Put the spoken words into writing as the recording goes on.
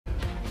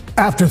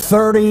After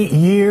 30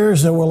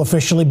 years, there will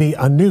officially be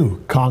a new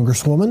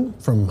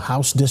Congresswoman from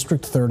House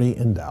District 30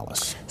 in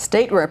Dallas.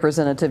 State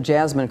Representative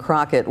Jasmine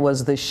Crockett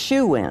was the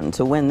shoo-in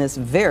to win this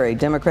very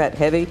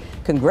Democrat-heavy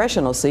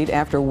congressional seat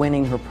after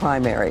winning her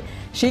primary.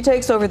 She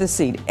takes over the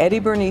seat Eddie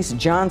Bernice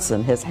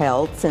Johnson has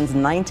held since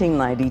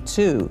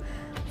 1992.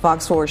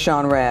 Fox 4's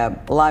Sean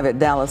Rabb, live at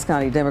Dallas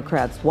County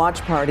Democrats'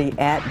 watch party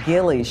at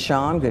Gilley's.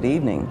 Sean, good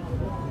evening.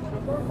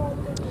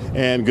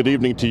 And good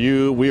evening to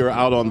you. We are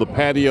out on the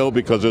patio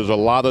because there's a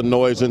lot of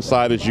noise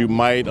inside, as you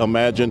might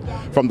imagine,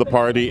 from the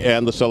party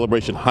and the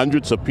celebration.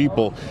 Hundreds of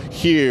people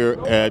here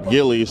at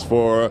Gilley's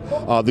for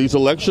these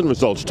election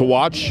results to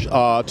watch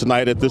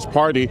tonight at this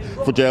party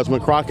for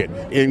Jasmine Crockett,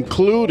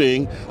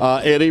 including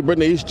Eddie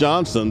Bernice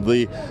Johnson,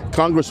 the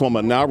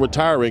Congresswoman now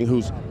retiring,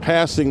 who's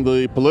passing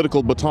the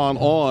political baton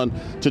on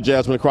to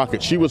Jasmine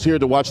Crockett. She was here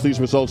to watch these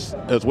results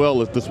as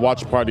well as this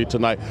watch party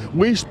tonight.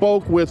 We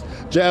spoke with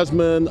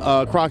Jasmine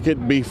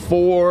Crockett before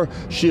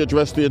she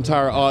addressed the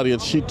entire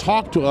audience. She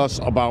talked to us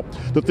about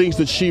the things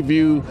that she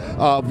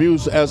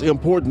views as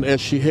important as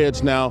she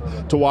heads now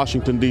to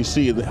Washington,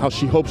 D.C., and how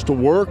she hopes to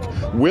work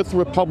with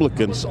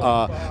Republicans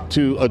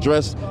to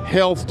address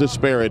health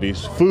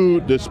disparities,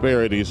 food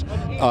disparities,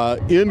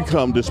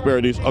 income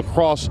disparities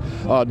across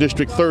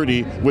District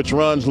 30, which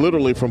runs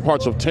literally from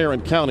parts of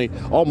Tarrant County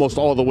almost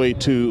all the way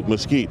to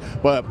Mesquite.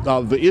 But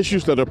the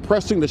issues that are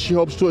pressing that she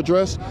hopes to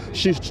address,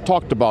 she's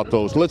talked about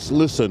those. Let's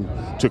listen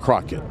to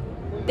Crockett.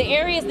 The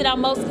areas that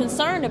I'm most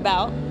concerned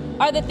about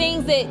are the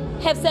things that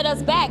have set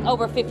us back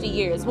over 50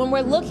 years. When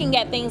we're looking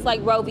at things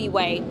like Roe v.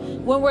 Wade,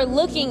 when we're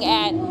looking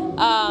at,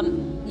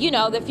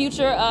 the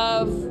future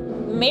of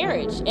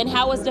marriage and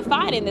how it's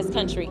defined in this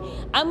country.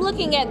 I'm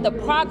looking at the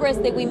progress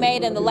that we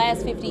made in the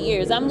last 50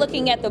 years. I'm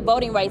looking at the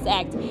Voting Rights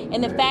Act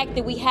and the fact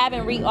that we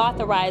haven't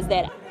reauthorized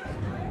that.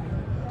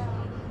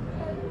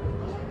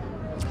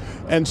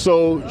 And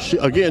so,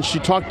 she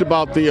talked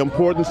about the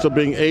importance of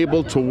being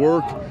able to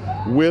work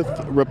with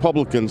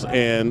Republicans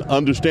and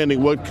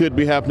understanding what could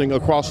be happening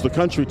across the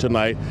country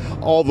tonight.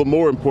 All the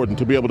more important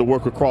to be able to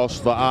work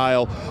across the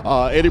aisle.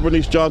 Eddie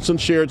Bernice Johnson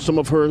shared some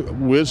of her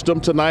wisdom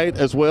tonight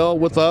as well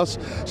with us,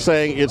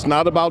 saying it's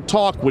not about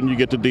talk when you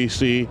get to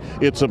D.C.,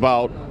 it's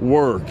about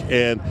work.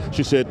 And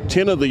she said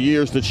 10 of the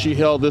years that she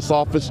held this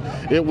office,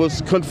 it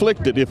was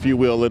conflicted, if you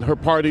will, and her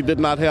party did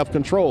not have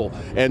control,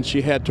 and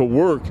she had to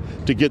work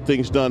to get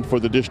things done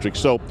for the district.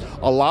 So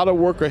a lot of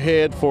work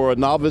ahead for a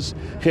novice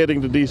heading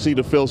to D.C.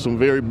 to fill some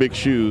very big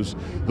shoes,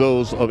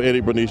 those of Eddie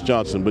Bernice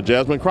Johnson. But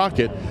Jasmine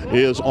Crockett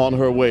is on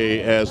her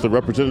way as the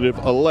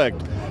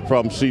representative-elect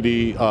from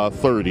CD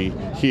 30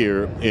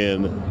 here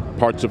in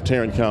parts of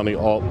Tarrant County,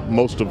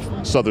 most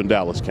of southern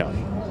Dallas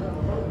County.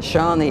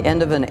 Sean, the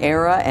end of an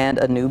era and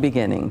a new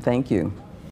beginning. Thank you.